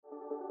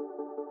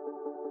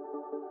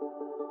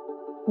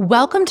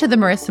Welcome to the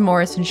Marissa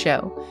Morrison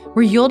Show,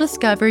 where you'll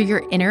discover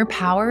your inner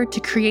power to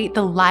create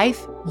the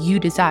life you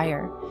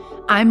desire.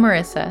 I'm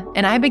Marissa,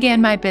 and I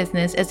began my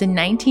business as a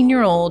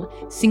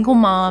 19-year-old single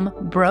mom,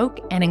 broke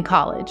and in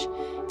college.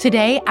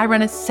 Today, I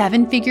run a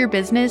 7-figure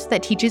business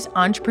that teaches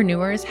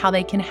entrepreneurs how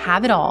they can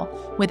have it all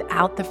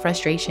without the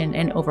frustration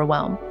and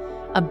overwhelm.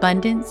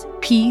 Abundance,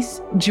 peace,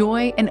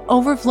 joy, and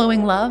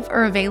overflowing love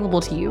are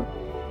available to you.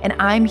 And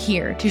I'm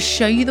here to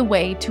show you the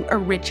way to a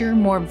richer,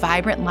 more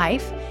vibrant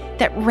life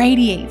that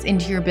radiates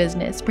into your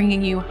business,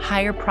 bringing you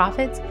higher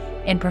profits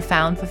and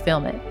profound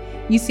fulfillment.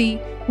 You see,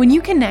 when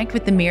you connect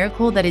with the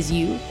miracle that is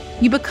you,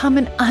 you become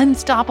an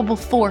unstoppable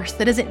force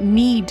that doesn't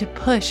need to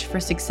push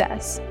for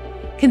success.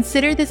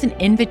 Consider this an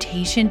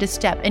invitation to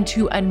step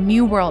into a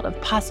new world of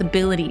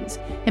possibilities,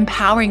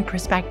 empowering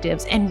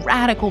perspectives, and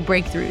radical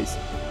breakthroughs.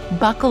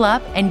 Buckle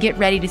up and get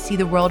ready to see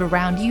the world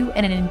around you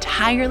in an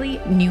entirely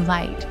new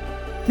light.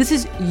 This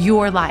is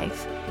your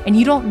life, and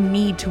you don't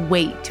need to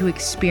wait to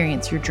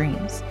experience your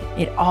dreams.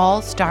 It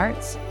all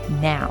starts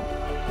now.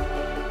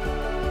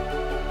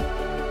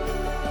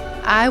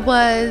 I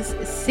was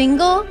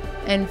single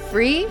and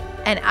free,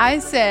 and I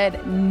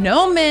said,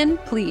 no men,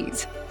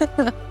 please.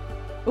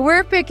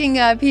 We're picking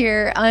up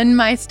here on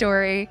my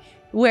story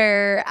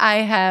where I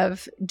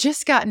have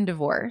just gotten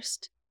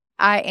divorced.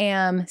 I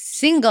am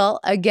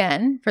single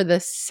again for the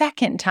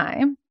second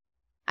time.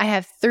 I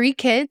have 3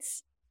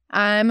 kids.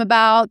 I'm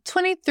about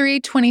 23,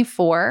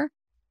 24,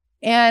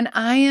 and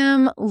I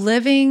am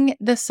living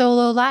the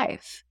solo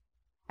life.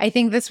 I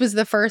think this was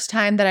the first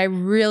time that I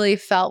really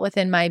felt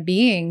within my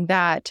being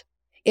that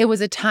it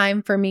was a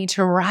time for me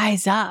to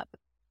rise up.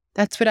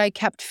 That's what I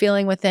kept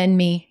feeling within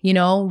me,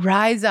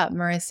 rise up,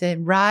 Marissa,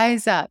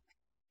 rise up.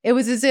 It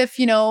was as if,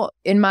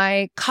 in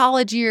my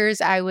college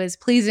years, I was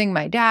pleasing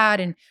my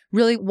dad and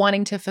really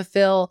wanting to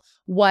fulfill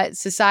what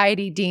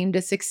society deemed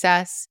a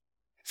success.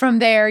 From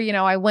there,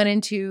 I went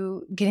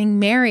into getting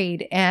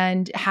married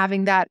and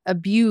having that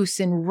abuse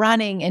and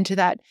running into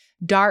that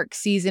dark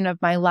season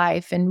of my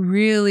life and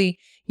really,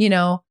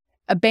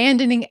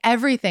 abandoning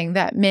everything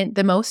that meant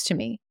the most to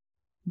me.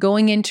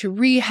 Going into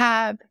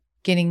rehab,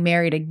 getting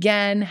married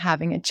again,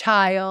 having a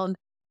child,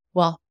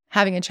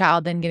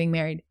 then getting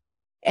married.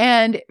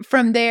 And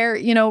from there,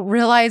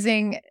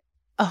 realizing,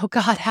 oh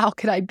God, how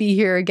could I be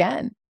here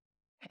again?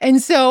 And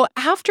so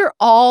after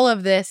all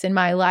of this in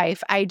my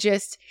life, I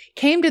just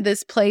came to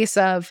this place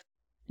of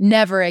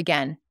never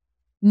again.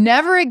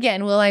 Never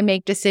again will I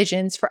make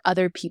decisions for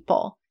other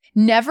people.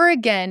 Never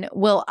again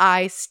will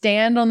I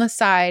stand on the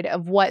side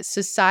of what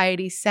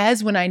society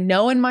says when I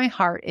know in my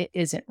heart it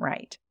isn't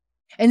right.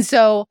 And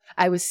so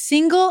I was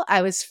single,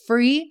 I was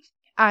free,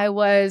 I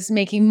was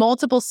making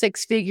multiple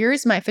 6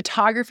 figures. My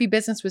photography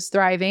business was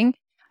thriving.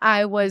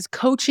 I was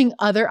coaching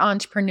other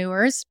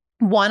entrepreneurs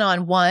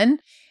one-on-one.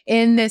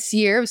 In this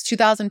year, it was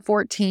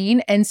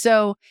 2014. And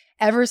so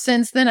ever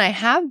since then, I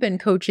have been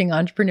coaching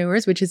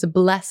entrepreneurs, which is a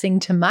blessing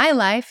to my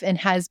life and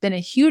has been a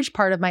huge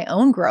part of my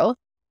own growth.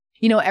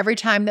 Every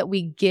time that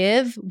we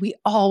give, we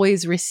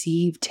always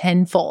receive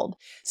tenfold.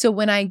 So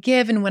when I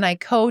give and when I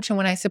coach and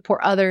when I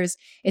support others,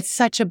 it's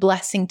such a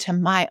blessing to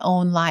my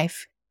own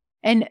life.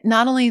 And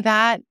not only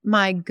that,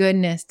 my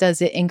goodness,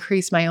 does it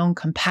increase my own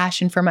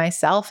compassion for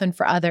myself and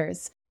for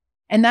others.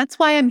 And that's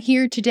why I'm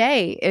here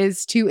today,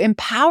 is to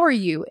empower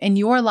you in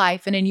your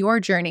life and in your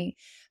journey,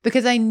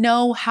 because I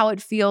know how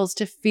it feels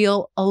to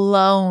feel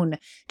alone,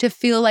 to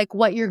feel like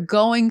what you're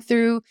going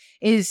through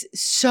is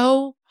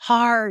so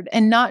hard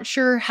and not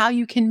sure how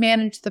you can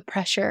manage the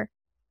pressure.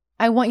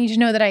 I want you to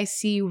know that I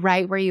see you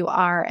right where you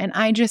are, and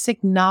I just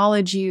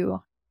acknowledge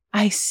you.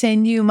 I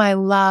send you my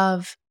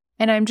love,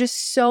 and I'm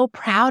just so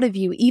proud of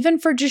you, even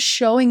for just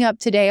showing up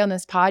today on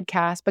this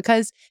podcast,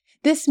 because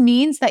this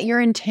means that your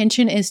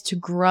intention is to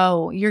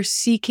grow. You're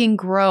seeking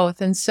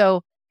growth. And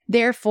so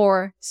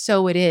therefore,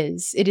 so it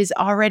is. It is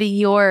already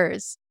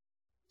yours.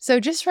 So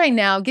just right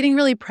now, getting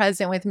really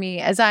present with me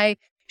as I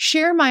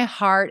share my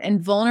heart and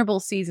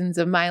vulnerable seasons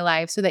of my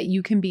life so that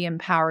you can be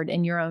empowered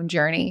in your own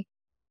journey.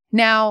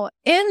 Now,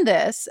 in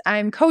this,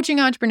 I'm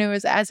coaching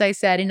entrepreneurs, as I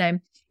said, and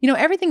I'm,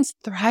 everything's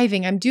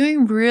thriving. I'm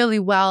doing really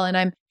well, and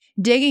I'm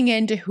digging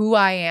into who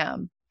I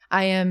am.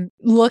 I am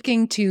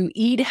looking to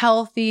eat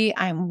healthy.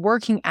 I'm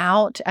working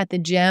out at the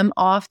gym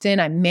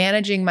often. I'm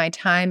managing my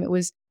time. It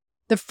was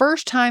the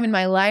first time in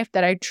my life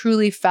that I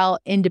truly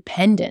felt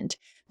independent,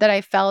 that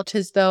I felt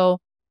as though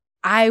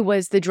I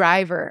was the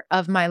driver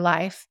of my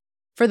life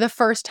for the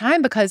first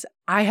time, because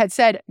I had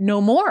said,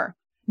 no more.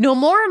 No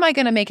more am I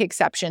going to make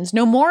exceptions.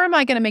 No more am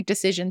I going to make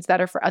decisions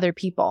that are for other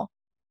people.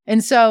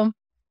 And so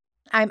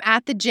I'm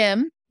at the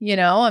gym,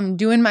 I'm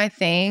doing my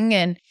thing,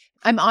 and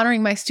I'm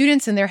honoring my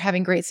students and they're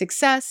having great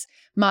success.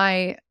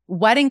 My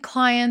wedding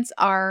clients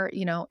are,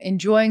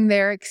 enjoying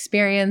their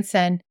experience,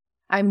 and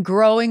I'm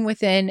growing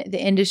within the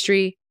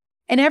industry,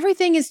 and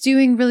everything is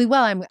doing really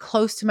well. I'm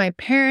close to my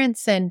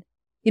parents, and,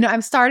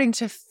 I'm starting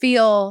to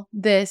feel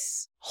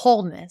this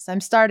wholeness. I'm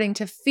starting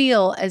to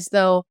feel as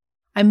though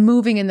I'm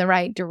moving in the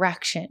right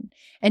direction,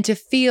 and to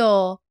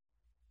feel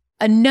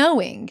a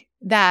knowing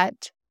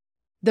that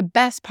the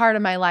best part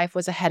of my life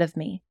was ahead of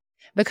me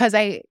because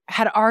I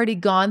had already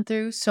gone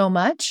through so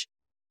much.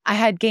 I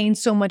had gained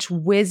so much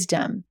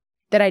wisdom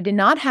that I did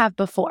not have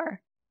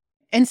before.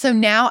 And so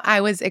now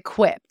I was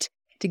equipped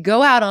to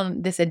go out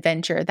on this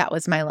adventure that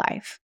was my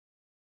life.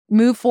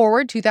 Move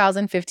forward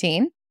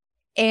 2015,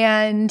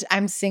 and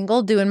I'm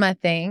single doing my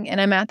thing, and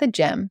I'm at the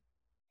gym.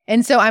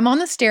 And so I'm on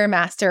the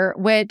Stairmaster,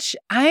 which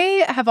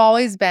I have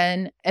always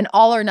been an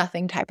all or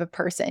nothing type of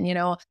person.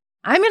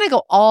 I'm going to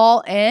go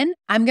all in,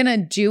 I'm going to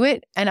do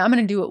it, and I'm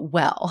going to do it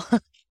well.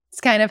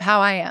 It's kind of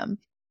how I am.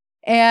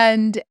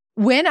 And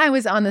when I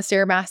was on the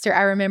Stairmaster,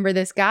 I remember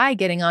this guy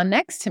getting on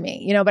next to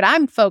me, but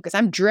I'm focused.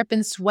 I'm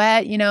dripping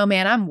sweat,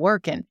 man, I'm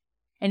working.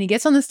 And he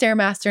gets on the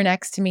Stairmaster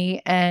next to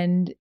me,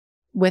 and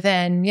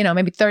within,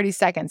 maybe 30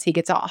 seconds, he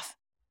gets off.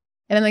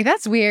 And I'm like,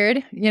 that's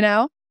weird,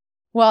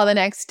 Well, the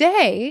next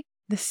day,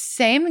 the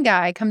same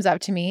guy comes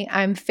up to me.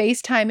 I'm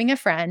FaceTiming a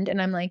friend,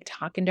 and I'm like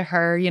talking to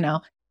her,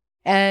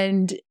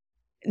 and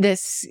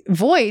this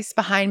voice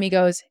behind me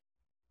goes,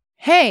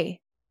 "Hey."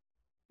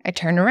 I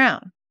turn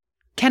around.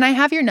 "Can I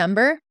have your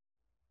number?"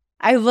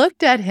 I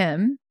looked at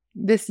him,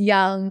 this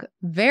young,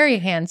 very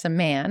handsome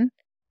man,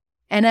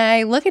 and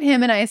I look at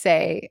him and I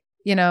say,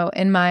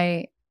 in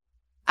my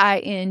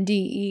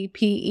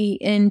INDEPENT,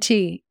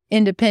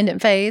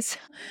 independent face,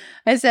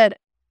 I said,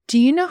 "Do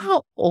you know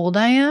how old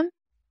I am?"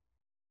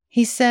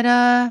 He said,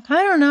 I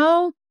don't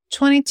know,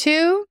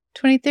 22,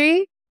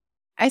 23.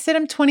 I said,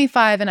 "I'm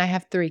 25 and I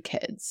have 3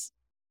 kids."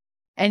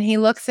 And he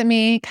looks at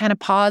me, kind of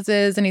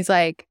pauses, and he's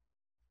like,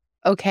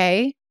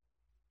 "Okay."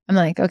 I'm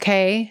like,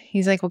 "Okay."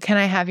 He's like, "Well, can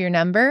I have your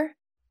number?"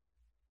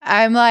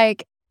 I'm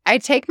like, I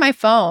take my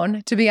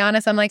phone, to be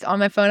honest. I'm like on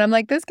my phone. I'm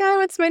like, this guy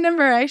wants my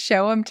number. I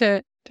show him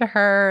to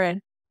her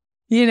and,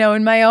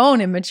 in my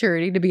own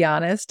immaturity, to be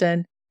honest.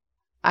 And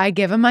I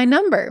give him my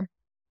number.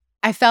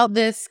 I felt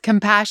this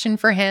compassion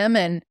for him.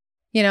 And,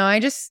 I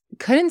just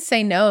couldn't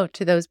say no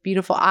to those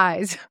beautiful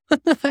eyes.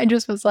 I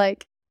just was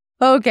like,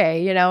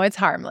 okay, it's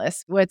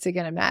harmless. What's it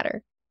going to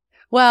matter?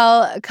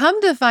 Well, come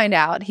to find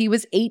out, he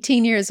was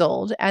 18 years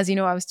old. As you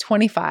know, I was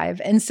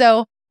 25. And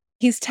so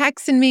he's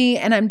texting me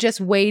and I'm just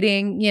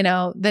waiting,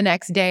 the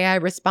next day I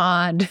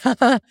respond,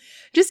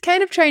 just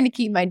kind of trying to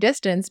keep my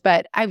distance,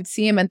 but I would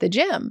see him at the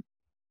gym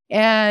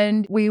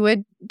and we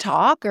would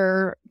talk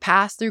or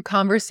pass through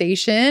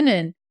conversation.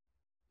 And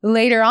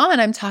later on,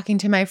 I'm talking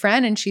to my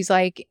friend and she's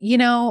like,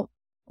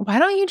 why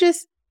don't you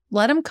just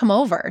let him come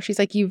over? She's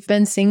like, you've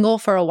been single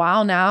for a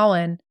while now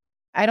and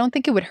I don't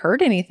think it would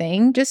hurt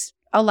anything. Just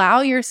allow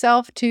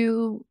yourself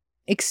to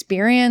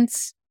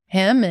experience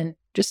him and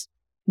just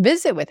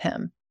visit with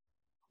him.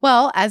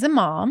 Well, as a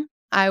mom,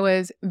 I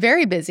was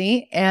very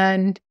busy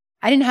and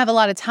I didn't have a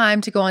lot of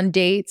time to go on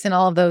dates and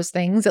all of those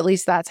things. At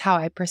least that's how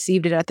I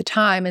perceived it at the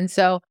time. And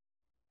so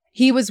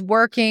he was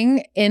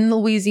working in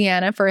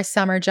Louisiana for a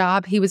summer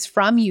job. He was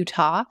from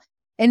Utah.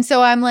 And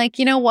so I'm like,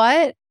 you know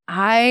what?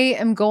 I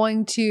am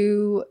going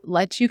to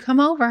let you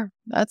come over.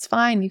 That's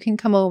fine. You can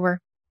come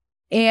over.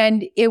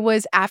 And it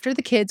was after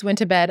the kids went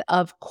to bed,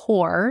 of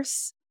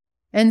course.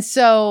 And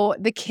so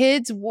the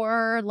kids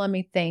were, let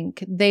me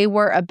think, they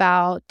were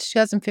about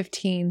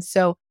 2015.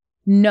 So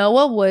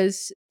Noah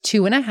was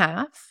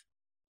 2.5,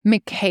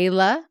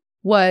 Michaela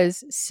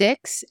was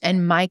 6,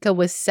 and Micah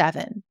was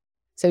 7.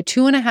 So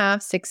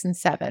 2.5, 6, and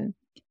 7.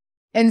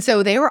 And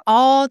so they were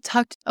all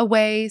tucked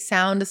away,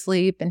 sound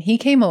asleep, and he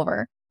came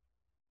over.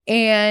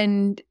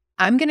 And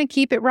I'm going to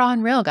keep it raw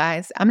and real,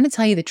 guys. I'm going to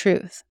tell you the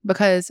truth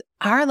because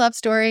our love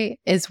story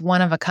is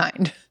one of a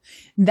kind.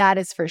 That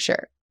is for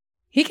sure.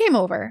 He came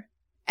over,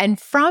 and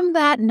from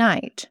that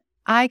night,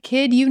 I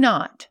kid you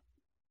not,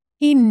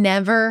 he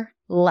never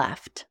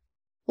left.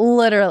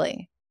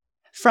 Literally.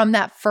 From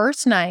that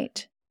first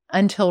night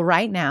until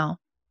right now,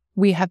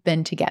 we have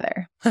been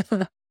together.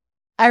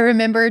 I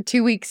remember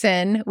 2 weeks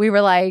in, we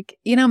were like,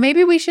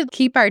 maybe we should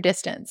keep our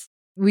distance.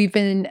 We've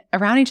been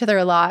around each other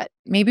a lot.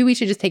 Maybe we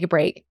should just take a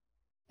break.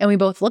 And we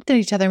both looked at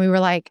each other and we were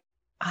like,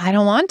 I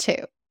don't want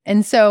to.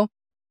 And so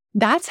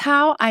that's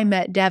how I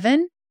met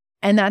Devin.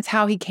 And that's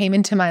how he came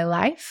into my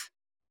life.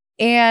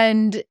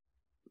 And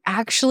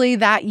actually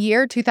that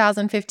year,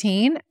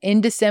 2015,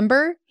 in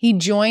December, he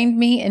joined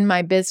me in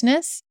my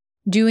business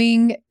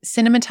doing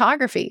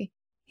cinematography.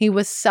 He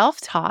was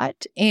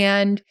self-taught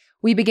and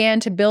we began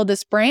to build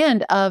this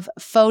brand of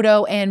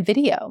photo and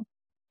video.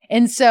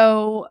 And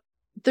so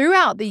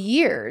throughout the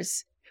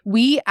years,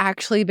 we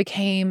actually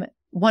became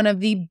one of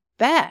the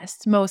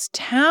best, most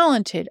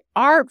talented,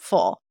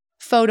 artful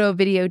photo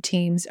video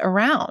teams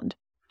around.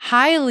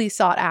 Highly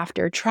sought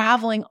after,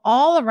 traveling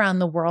all around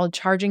the world,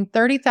 charging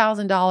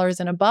 $30,000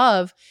 and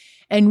above,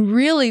 and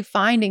really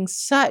finding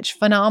such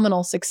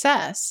phenomenal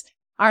success.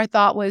 Our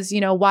thought was,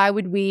 why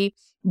would we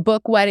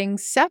book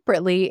weddings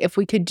separately if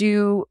we could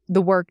do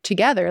the work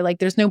together? Like,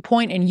 there's no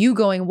point in you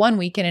going one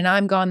weekend and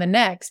I'm gone the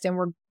next, and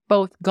we're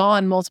both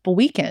gone multiple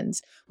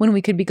weekends when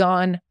we could be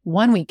gone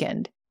one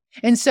weekend.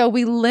 And so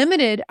we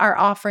limited our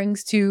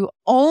offerings to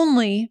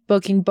only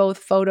booking both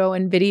photo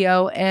and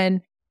video.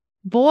 And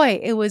boy,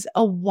 it was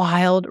a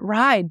wild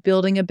ride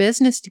building a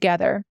business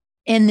together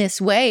in this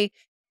way.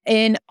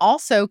 in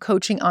also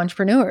coaching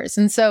entrepreneurs.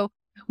 And so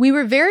we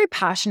were very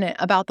passionate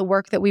about the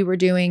work that we were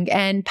doing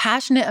and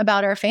passionate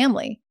about our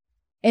family.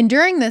 And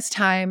during this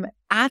time,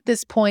 at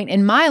this point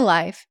in my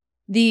life,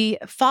 the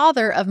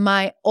father of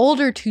my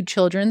older two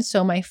children,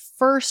 so my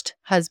first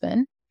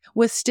husband,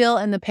 was still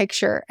in the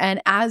picture.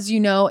 And as you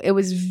know, it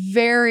was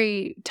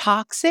very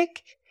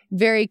toxic,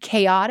 very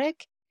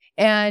chaotic,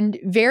 and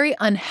very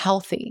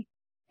unhealthy.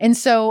 And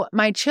so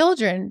my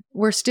children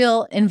were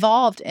still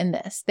involved in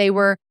this. They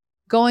were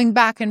going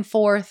back and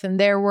forth, and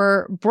there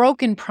were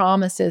broken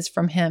promises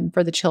from him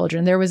for the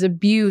children. There was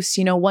abuse.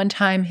 One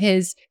time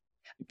his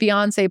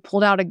fiance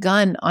pulled out a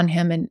gun on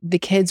him and the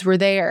kids were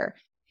there,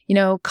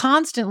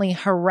 constantly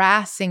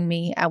harassing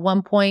me. At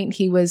one point,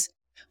 he was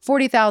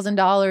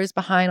 $40,000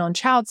 behind on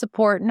child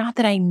support. Not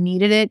that I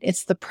needed it.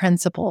 It's the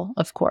principle,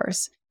 of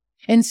course.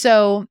 And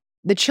so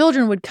the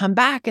children would come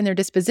back, and their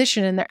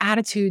disposition and their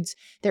attitudes,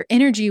 their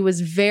energy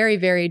was very,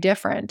 very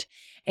different.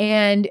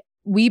 And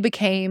we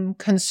became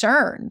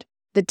concerned.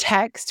 The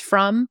texts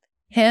from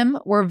him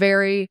were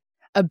very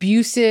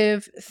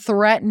abusive,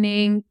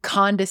 threatening,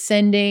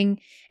 condescending.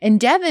 And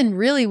Devin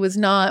really was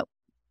not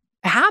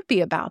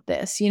happy about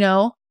this,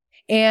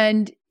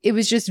 and it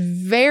was just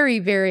very,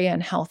 very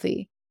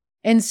unhealthy.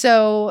 And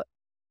so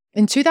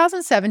in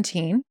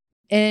 2017,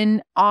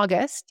 in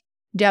August,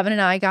 Devin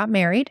and I got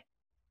married.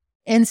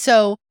 And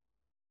so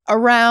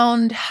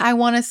around, I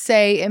want to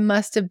say it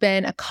must have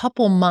been a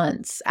couple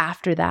months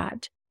after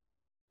that,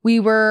 we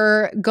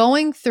were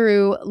going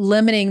through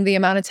limiting the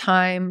amount of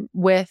time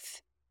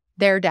with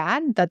their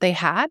dad that they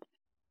had.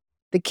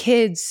 The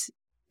kids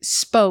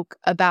spoke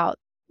about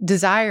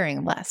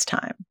desiring less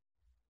time.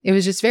 It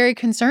was just very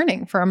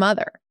concerning for a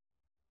mother.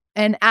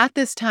 And at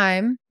this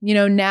time,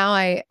 now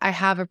I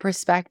have a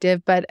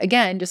perspective, but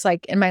again, just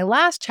like in my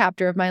last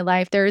chapter of my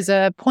life, there's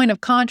a point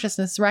of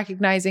consciousness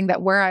recognizing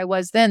that where I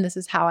was then, this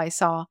is how I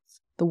saw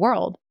the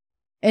world.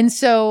 And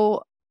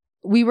so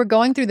we were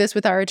going through this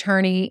with our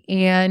attorney,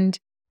 and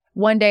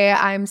one day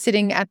I'm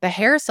sitting at the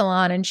hair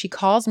salon and she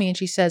calls me and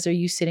she says, "Are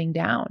you sitting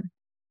down?"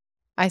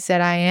 I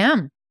said, "I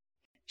am."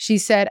 She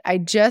said, "I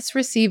just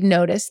received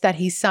notice that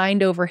he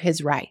signed over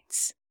his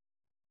rights."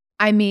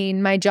 I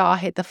mean, my jaw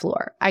hit the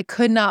floor. I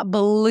could not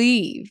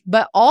believe,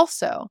 but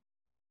also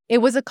it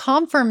was a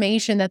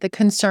confirmation that the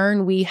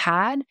concern we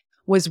had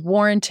was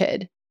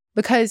warranted,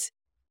 because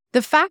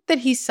the fact that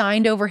he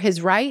signed over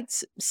his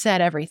rights said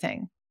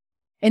everything.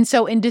 And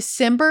so in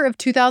December of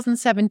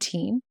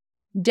 2017,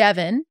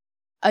 Devin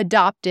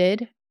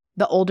adopted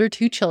the older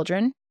two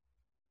children,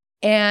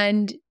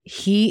 and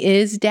he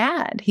is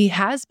dad. He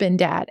has been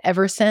dad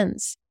ever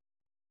since.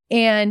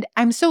 And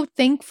I'm so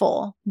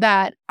thankful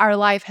that our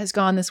life has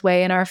gone this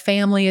way and our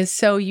family is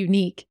so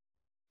unique.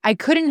 I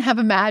couldn't have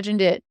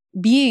imagined it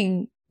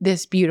being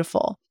this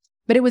beautiful,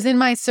 but it was in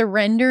my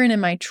surrender and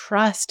in my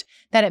trust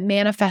that it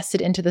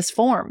manifested into this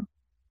form.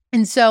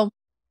 And so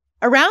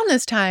around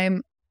this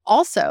time,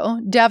 also,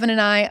 Devin and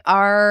I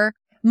are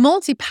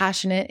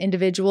multi-passionate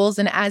individuals.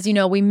 And as you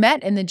know, we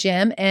met in the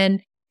gym.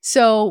 And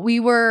so we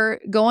were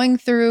going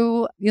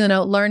through,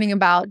 learning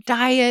about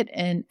diet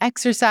and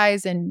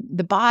exercise and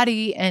the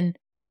body and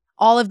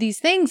all of these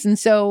things. And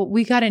so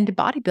we got into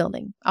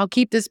bodybuilding. I'll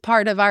keep this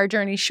part of our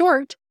journey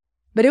short,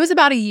 but it was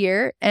about a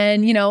year.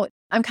 And,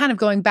 I'm kind of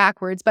going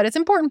backwards, but it's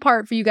an important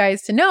part for you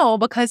guys to know,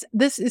 because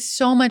this is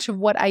so much of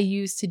what I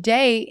use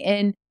today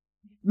in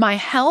my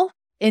health,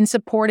 in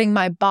supporting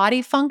my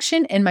body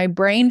function and my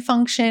brain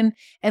function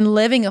and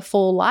living a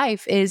full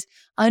life, is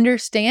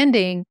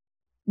understanding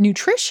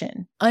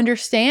nutrition,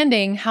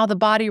 understanding how the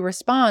body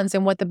responds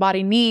and what the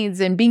body needs,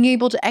 and being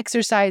able to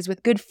exercise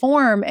with good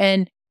form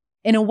and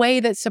in a way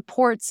that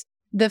supports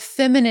the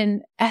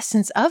feminine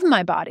essence of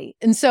my body.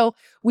 And so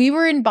we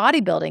were in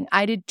bodybuilding.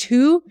 I did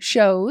 2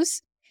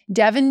 shows.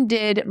 Devin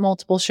did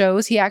multiple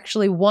shows. He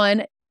actually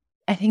won,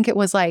 I think it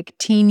was like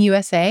Teen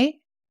USA,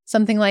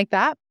 something like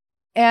that.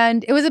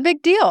 And it was a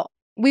big deal.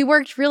 We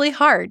worked really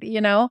hard,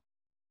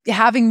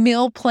 having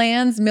meal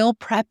plans, meal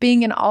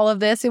prepping, and all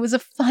of this. It was a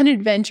fun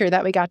adventure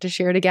that we got to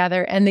share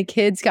together, and the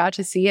kids got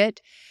to see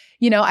it.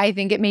 I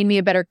think it made me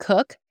a better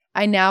cook.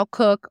 I now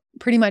cook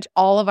pretty much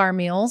all of our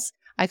meals.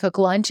 I cook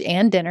lunch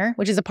and dinner,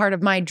 which is a part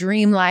of my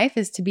dream life,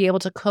 is to be able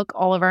to cook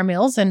all of our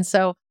meals. And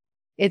so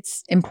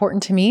it's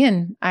important to me,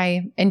 and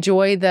I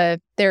enjoy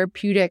the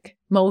therapeutic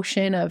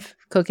motion of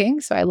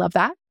cooking. So I love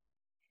that.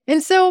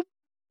 And so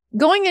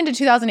going into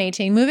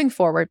 2018, moving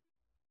forward,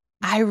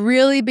 I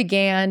really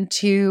began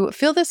to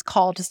feel this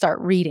call to start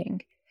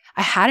reading.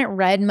 I hadn't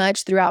read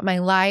much throughout my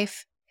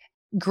life.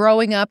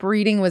 Growing up,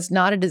 reading was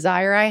not a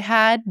desire I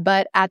had,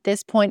 but at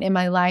this point in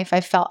my life,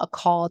 I felt a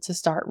call to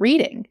start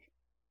reading.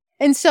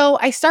 And so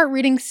I start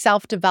reading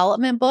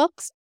self-development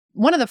books.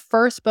 One of the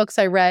first books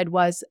I read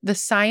was The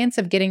Science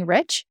of Getting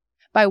Rich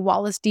by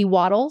Wallace D.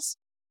 Wattles.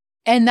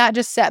 And that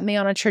just set me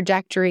on a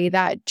trajectory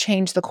that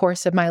changed the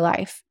course of my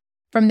life.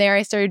 From there,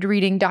 I started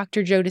reading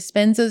Dr. Joe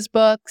Dispenza's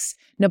books,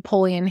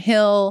 Napoleon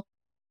Hill,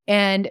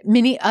 and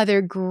many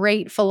other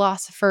great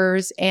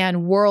philosophers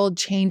and world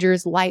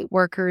changers, light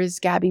workers,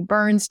 Gabby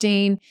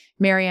Bernstein,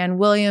 Marianne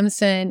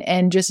Williamson,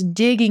 and just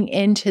digging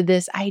into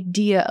this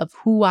idea of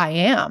who I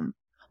am.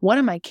 What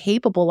am I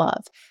capable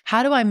of?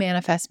 How do I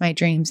manifest my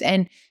dreams?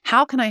 And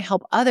how can I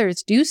help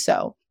others do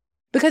so?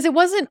 Because it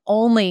wasn't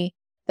only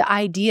the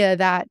idea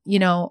that,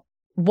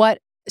 what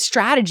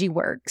strategy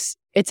works.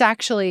 It's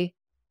actually,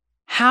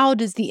 how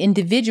does the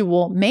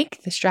individual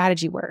make the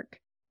strategy work?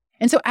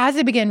 And so as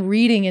I began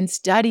reading and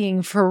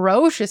studying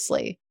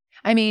ferociously,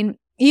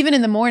 even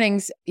in the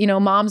mornings,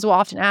 moms will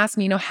often ask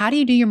me, how do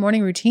you do your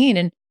morning routine?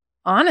 And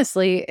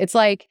honestly, it's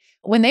like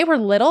when they were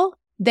little,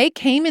 they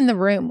came in the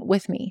room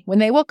with me. When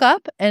they woke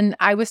up and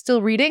I was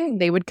still reading,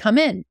 they would come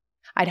in.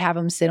 I'd have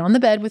them sit on the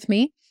bed with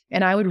me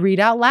and I would read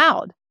out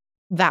loud.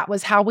 That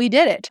was how we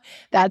did it.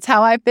 That's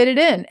how I fit it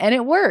in, and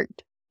it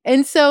worked.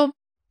 And so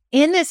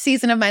in this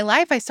season of my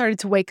life, I started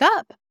to wake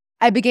up.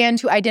 I began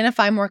to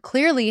identify more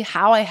clearly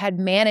how I had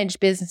managed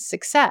business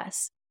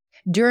success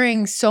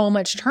during so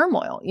much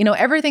turmoil.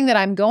 Everything that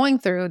I'm going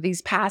through,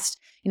 these past,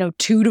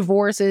 2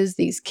 divorces,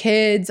 these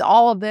kids,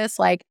 all of this,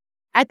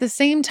 at the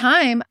same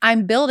time,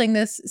 I'm building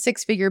this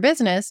 6-figure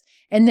business.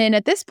 And then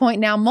at this point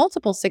now,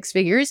 multiple 6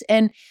 figures.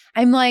 And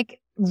I'm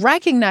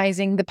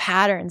recognizing the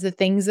patterns, the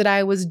things that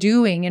I was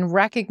doing and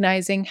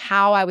recognizing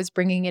how I was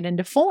bringing it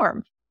into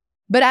form.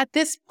 But at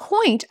this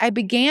point, I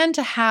began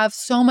to have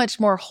so much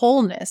more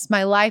wholeness.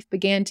 My life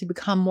began to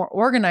become more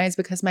organized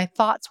because my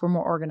thoughts were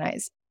more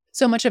organized.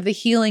 So much of the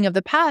healing of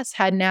the past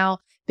had now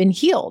been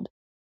healed.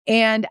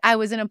 And I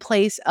was in a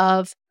place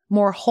of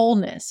more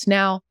wholeness.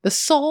 Now, the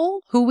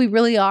soul, who we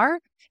really are,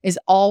 is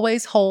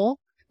always whole.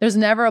 There's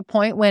never a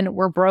point when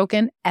we're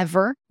broken,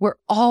 ever. We're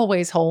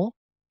always whole.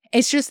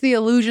 It's just the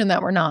illusion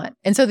that we're not.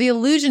 And so the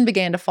illusion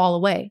began to fall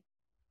away.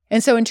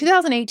 And so in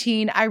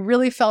 2018, I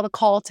really felt a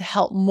call to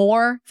help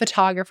more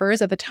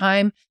photographers. At the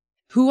time,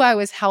 who I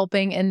was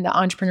helping in the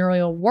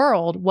entrepreneurial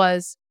world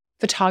was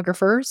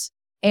photographers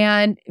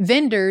and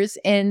vendors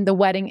in the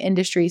wedding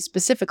industry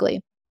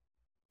specifically.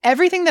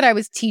 Everything that I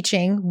was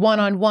teaching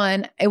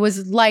one-on-one, it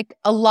was like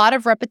a lot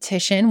of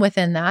repetition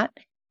within that.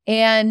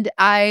 And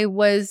I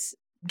was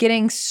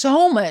getting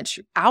so much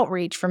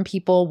outreach from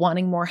people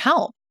wanting more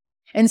help.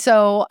 And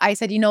so I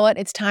said, you know what?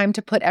 It's time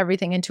to put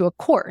everything into a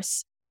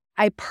course.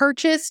 I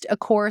purchased a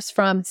course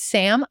from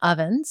Sam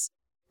Ovens,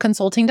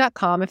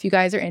 consulting.com, if you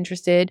guys are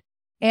interested.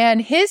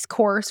 And his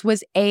course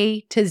was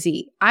A to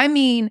Z.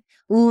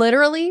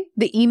 Literally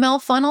the email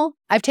funnel.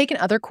 I've taken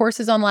other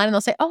courses online and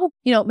they'll say,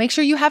 make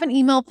sure you have an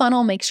email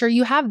funnel, make sure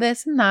you have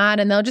this and that.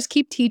 And they'll just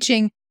keep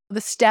teaching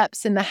the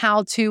steps and the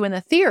how-to and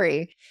the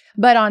theory.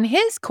 But on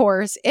his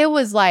course, it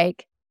was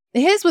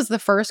his was the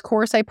first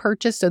course I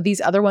purchased. So these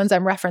other ones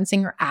I'm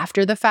referencing are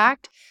after the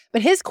fact.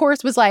 But his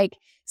course was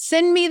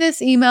send me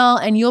this email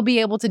and you'll be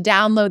able to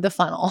download the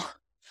funnel.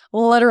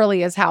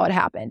 Literally is how it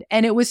happened.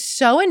 And it was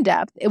so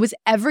in-depth. It was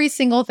every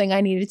single thing I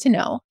needed to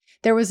know.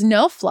 There was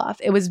no fluff.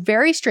 It was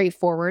very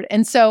straightforward.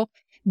 And so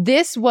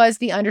this was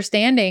the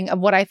understanding of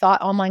what I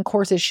thought online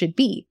courses should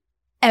be.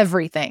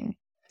 Everything.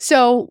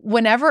 So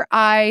whenever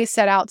I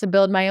set out to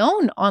build my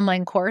own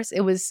online course,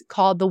 it was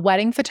called the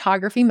Wedding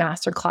Photography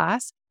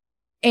Masterclass.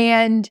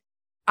 And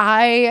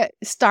I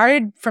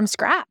started from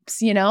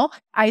scraps,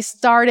 I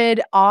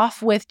started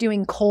off with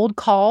doing cold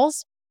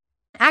calls.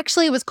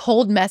 Actually, it was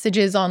cold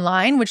messages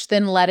online, which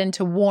then led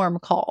into warm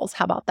calls.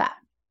 How about that?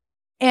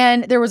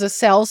 And there was a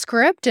sales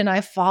script and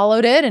I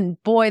followed it.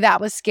 And boy,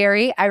 that was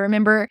scary. I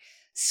remember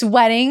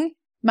sweating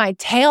my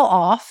tail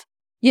off.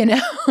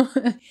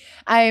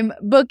 I'm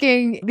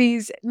booking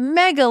these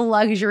mega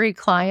luxury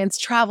clients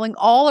traveling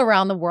all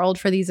around the world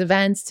for these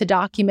events to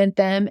document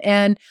them.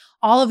 And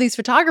all of these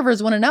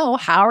photographers want to know,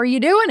 how are you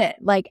doing it?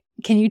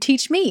 Can you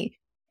teach me?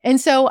 And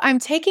so I'm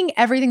taking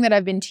everything that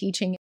I've been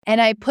teaching and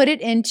I put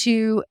it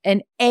into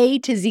an A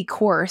to Z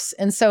course.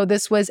 And so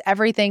this was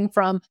everything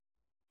from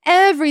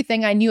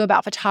everything I knew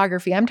about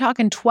photography. I'm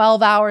talking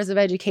 12 hours of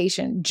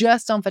education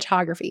just on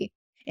photography,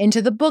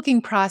 into the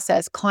booking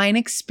process, client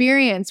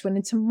experience, went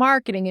into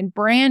marketing and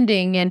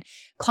branding and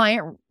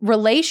client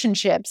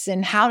relationships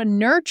and how to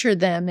nurture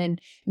them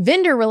and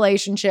vendor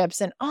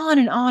relationships and on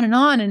and on and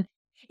on, and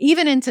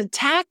even into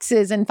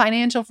taxes and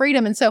financial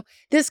freedom. And so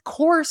this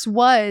course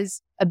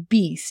was a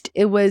beast.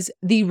 It was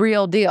the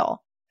real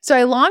deal. So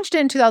I launched it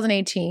in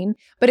 2018,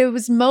 but it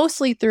was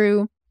mostly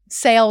through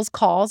sales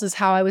calls is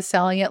how I was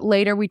selling it.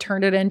 Later, we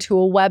turned it into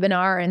a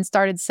webinar and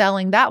started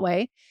selling that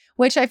way,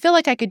 which I feel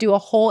like I could do a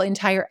whole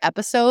entire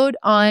episode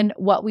on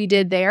what we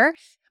did there.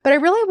 But I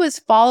really was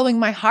following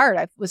my heart.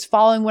 I was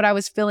following what I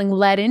was feeling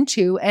led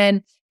into.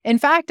 And in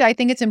fact, I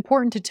think it's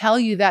important to tell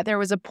you that there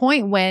was a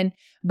point when,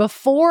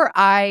 before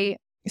I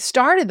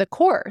started the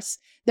course,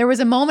 there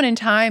was a moment in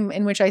time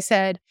in which I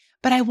said,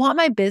 but I want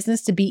my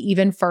business to be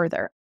even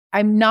further.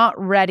 I'm not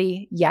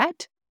ready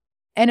yet.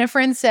 And a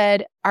friend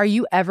said, are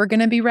you ever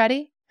going to be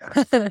ready?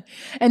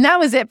 And that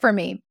was it for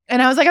me.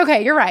 And I was like,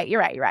 okay, you're right.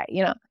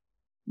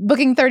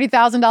 Booking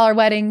 $30,000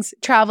 weddings,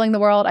 traveling the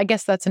world, I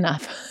guess that's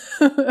enough.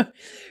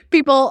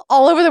 people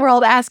all over the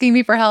world asking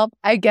me for help,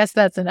 I guess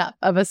that's enough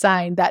of a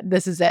sign that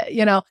this is it,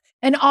 you know?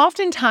 And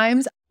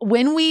oftentimes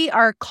when we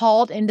are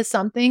called into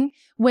something,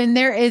 when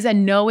there is a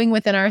knowing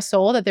within our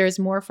soul that there's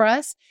more for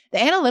us,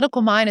 the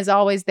analytical mind is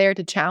always there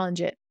to challenge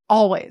it,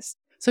 always.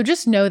 So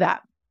just know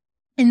that.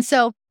 And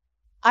so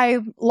I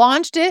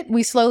launched it.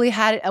 We slowly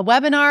had a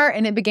webinar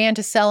and it began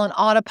to sell on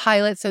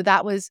autopilot. So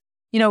that was,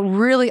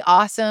 really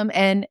awesome.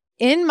 And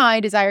in my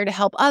desire to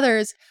help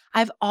others,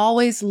 I've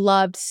always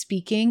loved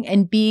speaking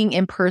and being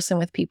in person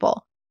with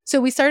people.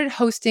 So we started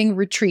hosting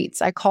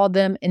retreats. I called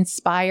them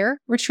Inspire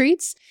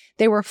retreats.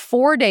 They were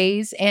 4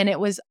 days and it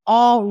was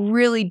all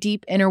really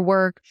deep inner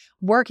work,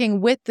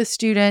 working with the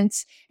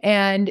students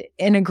and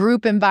in a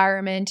group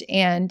environment.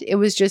 And it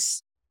was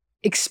just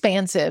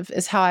expansive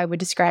is how I would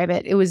describe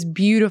it. It was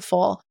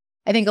beautiful.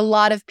 I think a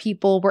lot of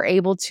people were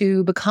able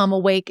to become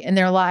awake in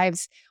their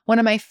lives. One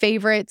of my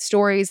favorite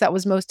stories that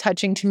was most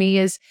touching to me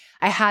is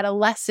I had a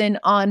lesson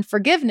on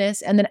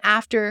forgiveness. And then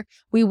after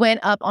we went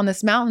up on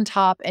this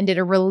mountaintop and did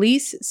a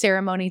release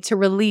ceremony to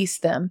release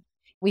them,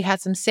 we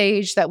had some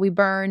sage that we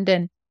burned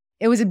and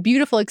it was a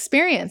beautiful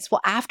experience.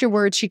 Well,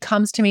 afterwards, she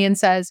comes to me and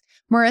says,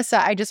 Marissa,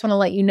 I just want to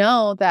let you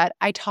know that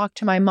I talked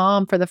to my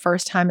mom for the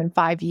first time in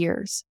 5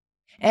 years.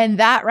 And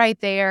that right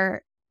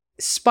there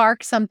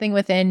sparked something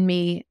within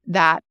me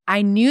that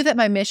I knew that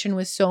my mission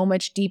was so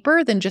much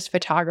deeper than just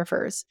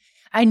photographers.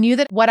 I knew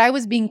that what I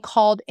was being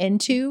called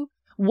into,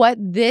 what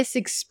this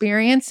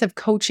experience of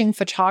coaching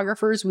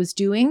photographers was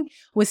doing,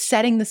 was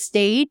setting the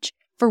stage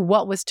for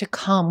what was to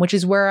come, which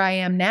is where I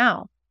am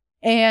now.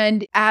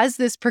 And as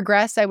this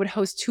progressed, I would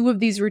host 2 of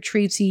these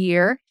retreats a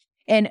year.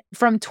 And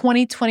from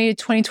 2020 to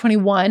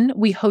 2021,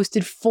 we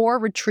hosted 4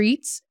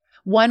 retreats.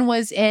 One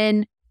was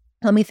in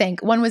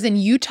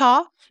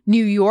Utah,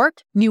 New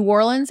York, New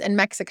Orleans, and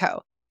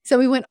Mexico. So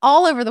we went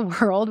all over the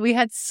world. We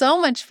had so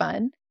much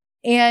fun.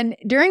 And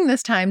during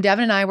this time,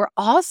 Devin and I were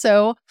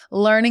also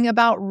learning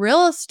about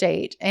real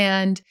estate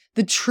and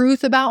the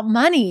truth about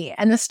money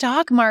and the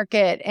stock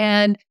market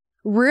and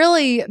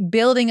really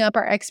building up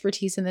our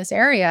expertise in this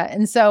area.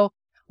 And so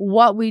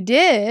what we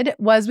did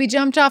was we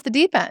jumped off the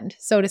deep end,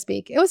 so to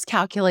speak. It was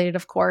calculated,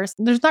 of course.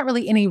 There's not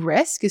really any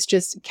risk. It's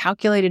just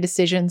calculated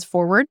decisions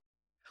forward.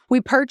 We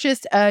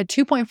purchased a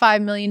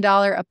 $2.5 million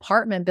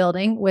apartment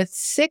building with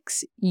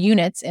 6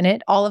 units in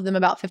it, all of them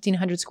about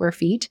 1,500 square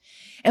feet.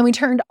 And we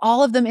turned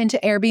all of them into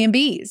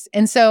Airbnbs.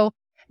 And so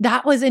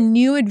that was a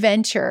new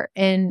adventure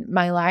in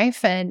my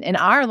life and in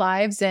our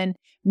lives and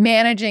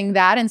managing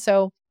that. And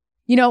so,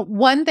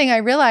 one thing I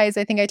realized,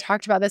 I think I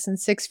talked about this in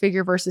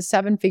 6-figure versus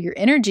 7-figure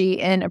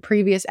energy in a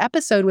previous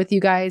episode with you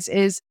guys,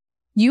 is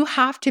you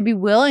have to be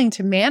willing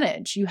to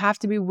manage. You have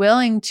to be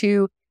willing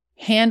to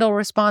handle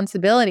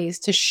responsibilities,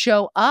 to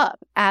show up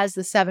as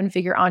the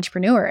 7-figure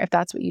entrepreneur if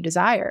that's what you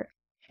desire.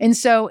 And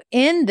so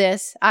in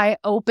this, I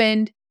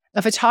opened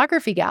a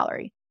photography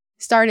gallery,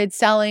 started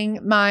selling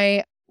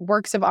my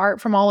works of art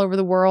from all over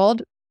the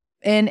world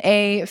in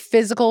a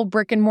physical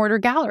brick and mortar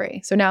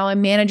gallery. So now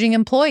I'm managing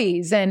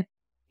employees and,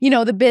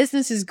 the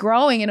business is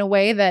growing in a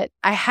way that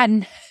I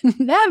had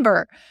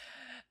never,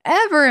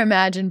 ever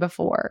imagined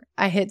before.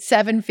 I hit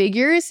 7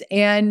 figures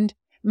and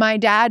my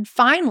dad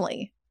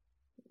finally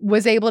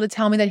was able to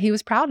tell me that he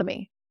was proud of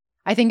me.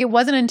 I think it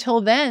wasn't until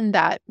then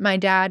that my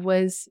dad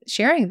was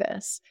sharing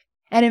this.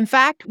 And in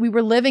fact, we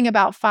were living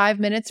about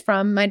 5 minutes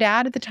from my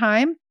dad at the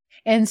time.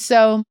 And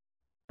so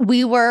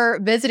we were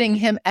visiting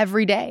him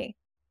every day.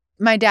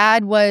 My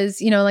dad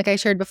was, like I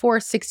shared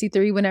before,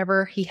 63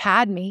 whenever he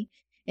had me.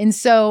 And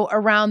so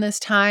around this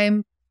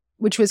time,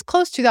 which was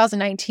close to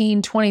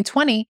 2019,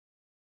 2020,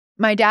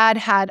 my dad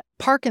had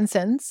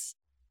Parkinson's.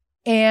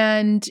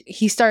 And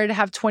he started to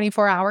have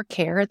 24-hour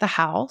care at the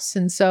house.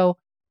 And so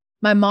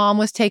my mom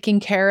was taking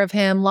care of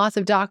him, lots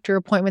of doctor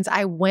appointments.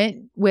 I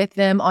went with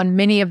them on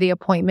many of the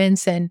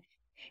appointments and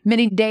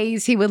many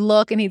days he would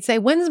look and he'd say,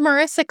 when's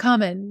Marissa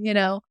coming?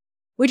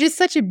 Which is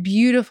such a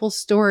beautiful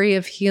story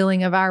of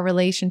healing of our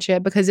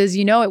relationship because as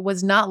you know, it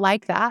was not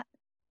like that.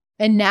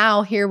 And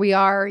now here we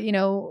are,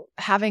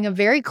 having a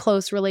very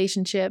close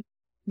relationship,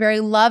 very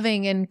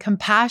loving and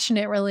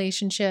compassionate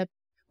relationship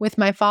with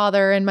my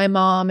father and my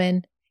mom,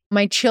 and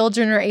my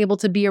children are able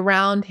to be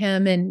around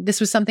him. And this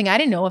was something I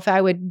didn't know if I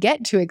would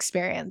get to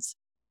experience.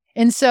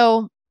 And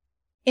so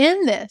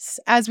in this,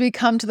 as we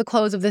come to the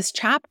close of this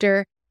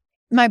chapter,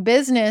 our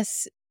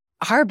business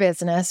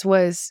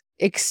was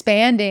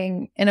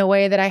expanding in a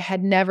way that I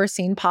had never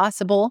seen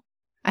possible.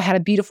 I had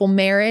a beautiful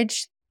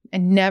marriage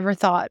and never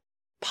thought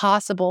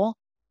possible.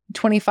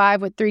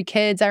 25 with 3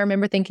 kids, I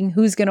remember thinking,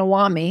 who's going to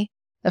want me?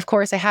 Of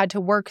course, I had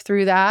to work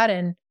through that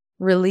and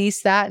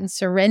release that and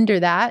surrender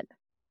that.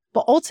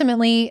 But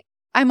ultimately,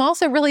 I'm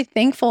also really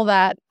thankful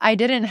that I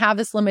didn't have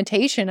this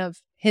limitation of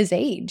his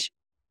age.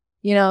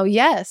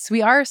 Yes,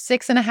 we are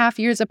 6.5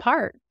 years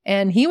apart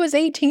and he was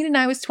 18 and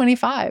I was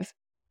 25.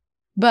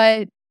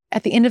 But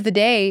at the end of the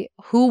day,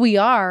 who we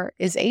are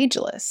is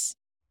ageless.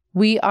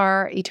 We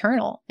are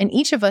eternal and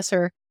each of us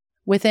are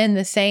within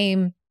the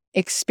same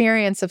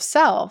experience of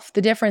self.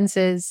 The difference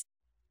is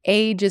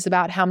age is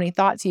about how many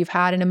thoughts you've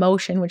had, and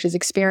emotion, which is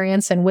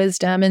experience and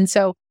wisdom. And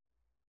so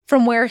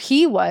from where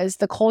he was,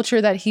 the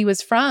culture that he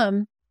was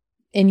from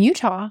in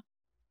Utah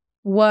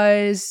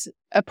was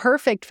a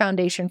perfect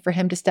foundation for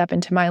him to step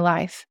into my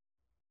life.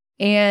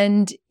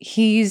 And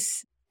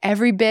he's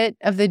every bit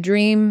of the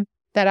dream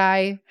that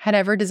I had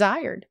ever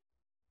desired.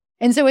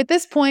 And so at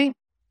this point,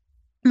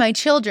 my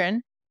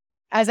children,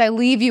 as I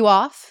leave you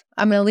off,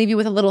 I'm going to leave you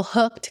with a little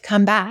hook to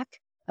come back.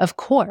 Of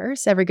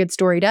course, every good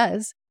story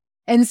does.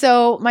 And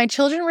so my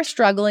children were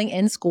struggling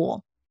in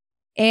school.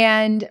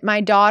 And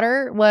my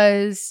daughter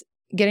was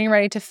getting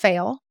ready to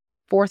fail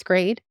 4th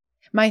grade.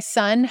 My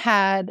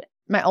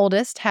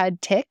oldest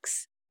had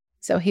tics.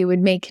 So he would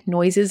make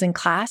noises in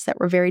class that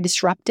were very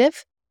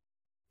disruptive.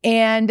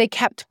 And they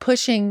kept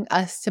pushing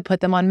us to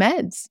put them on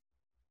meds.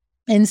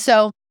 And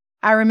so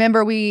I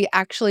remember we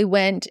actually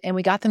went and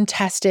we got them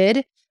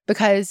tested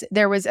because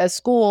there was a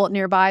school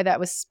nearby that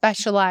was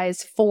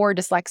specialized for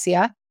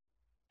dyslexia.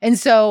 And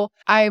so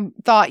I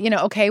thought,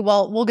 okay,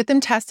 well, we'll get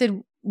them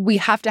tested. We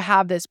have to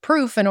have this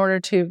proof in order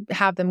to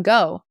have them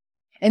go.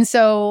 And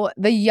so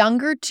the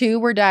younger 2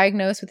 were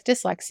diagnosed with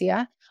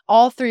dyslexia.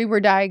 All 3 were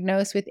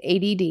diagnosed with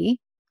ADD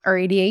or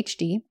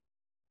ADHD.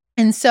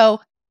 And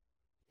so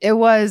it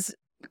was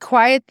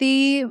quite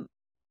the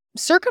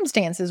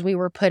circumstances we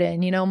were put in.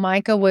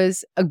 Micah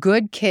was a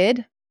good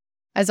kid,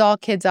 as all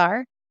kids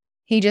are.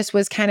 He just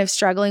was kind of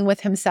struggling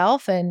with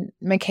himself. And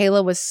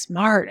Michaela was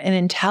smart and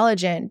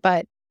intelligent,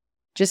 but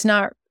just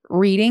not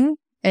reading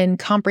and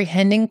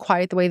comprehending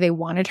quite the way they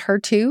wanted her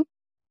to.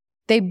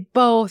 They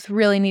both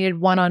really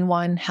needed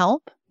one-on-one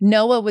help.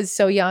 Noah was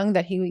so young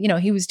that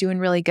he was doing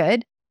really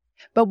good.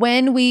 But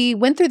when we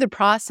went through the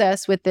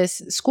process with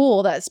this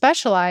school that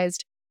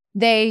specialized,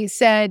 they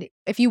said,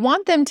 if you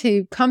want them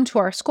to come to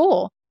our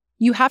school,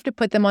 you have to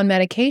put them on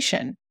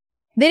medication.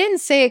 They didn't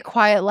say it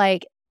quite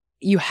like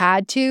you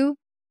had to.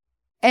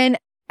 And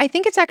I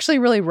think it's actually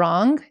really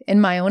wrong,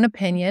 in my own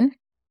opinion,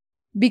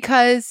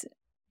 because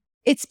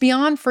it's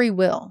beyond free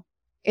will.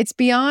 It's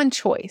beyond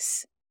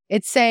choice.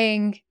 It's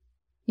saying,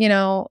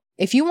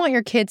 if you want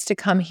your kids to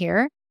come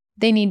here,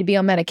 they need to be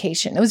on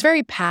medication. It was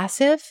very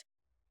passive,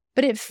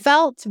 but it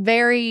felt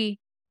very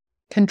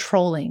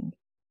controlling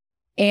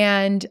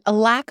and a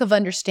lack of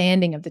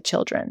understanding of the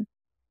children.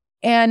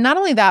 And not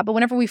only that, but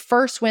whenever we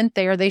first went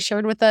there, they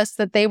shared with us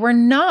that they were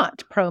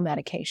not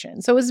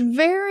pro-medication. So it was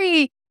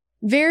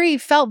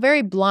felt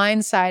very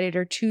blindsided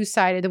or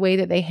two-sided the way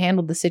that they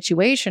handled the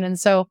situation. And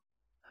so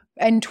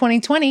in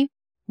 2020,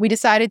 we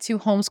decided to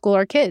homeschool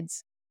our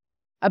kids.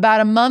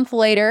 About a month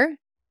later,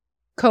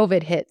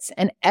 COVID hits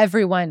and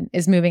everyone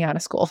is moving out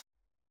of school.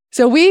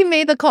 So we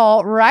made the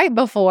call right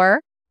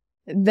before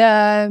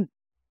the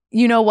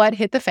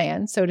hit the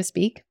fan, so to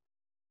speak.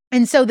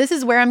 And so this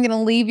is where I'm going to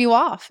leave you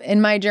off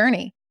in my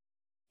journey.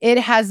 It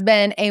has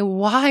been a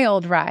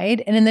wild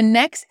ride. And in the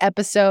next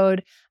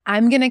episode,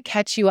 I'm going to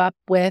catch you up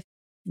with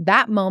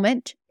that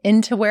moment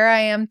into where I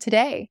am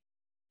today.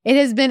 It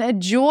has been a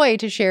joy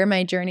to share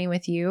my journey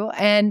with you.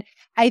 And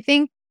I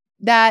think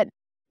that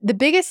the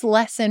biggest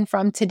lesson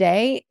from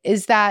today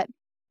is that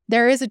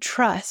there is a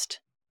trust.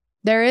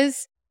 There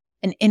is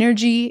an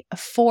energy, a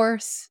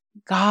force,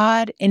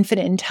 God,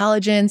 infinite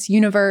intelligence,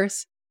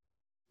 universe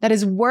that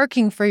is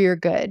working for your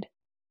good.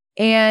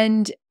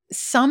 And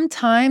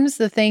sometimes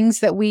the things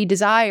that we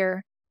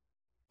desire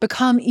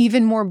become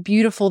even more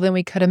beautiful than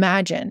we could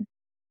imagine.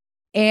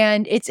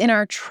 And it's in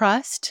our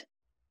trust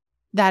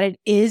that it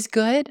is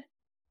good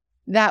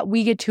that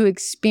we get to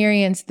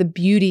experience the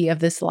beauty of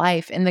this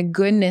life and the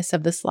goodness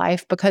of this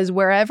life, because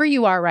wherever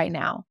you are right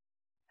now,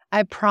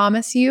 I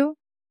promise you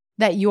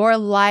that your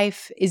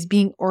life is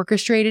being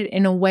orchestrated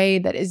in a way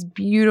that is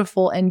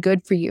beautiful and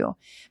good for you.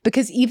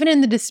 Because even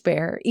in the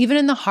despair, even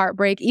in the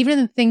heartbreak, even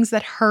in the things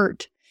that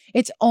hurt,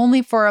 it's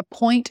only for a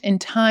point in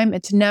time.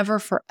 It's never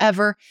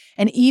forever.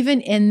 And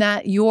even in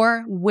that,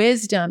 your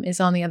wisdom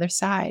is on the other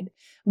side.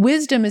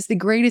 Wisdom is the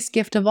greatest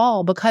gift of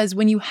all, because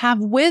when you have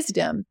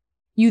wisdom,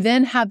 you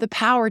then have the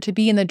power to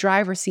be in the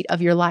driver's seat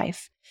of your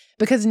life.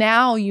 Because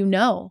now you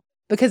know,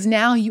 because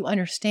now you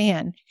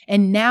understand,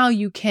 and now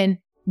you can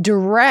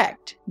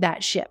direct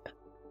that ship.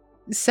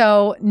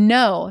 So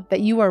know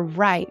that you are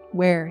right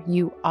where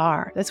you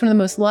are. That's one of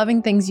the most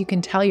loving things you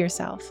can tell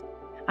yourself.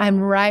 I'm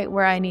right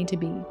where I need to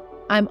be.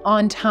 I'm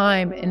on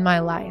time in my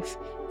life.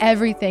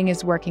 Everything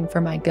is working for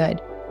my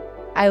good.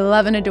 I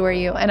love and adore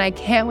you, and I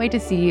can't wait to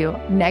see you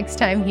next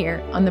time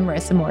here on The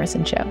Marissa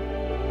Morrison Show.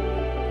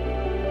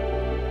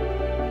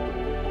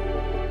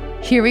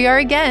 Here we are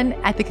again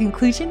at the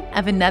conclusion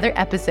of another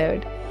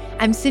episode.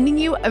 I'm sending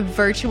you a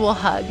virtual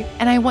hug,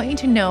 and I want you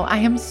to know I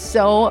am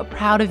so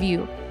proud of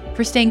you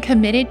for staying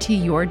committed to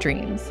your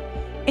dreams.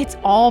 It's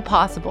all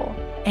possible,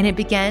 and it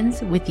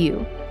begins with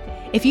you.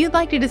 If you'd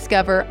like to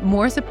discover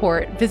more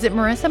support, visit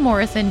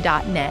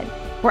marissamorrison.net,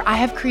 where I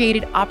have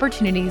created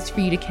opportunities for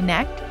you to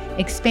connect,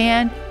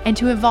 expand, and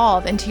to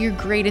evolve into your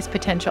greatest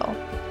potential.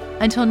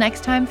 Until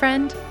next time,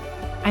 friend,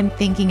 I'm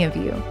thinking of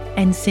you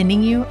and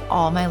sending you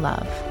all my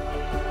love.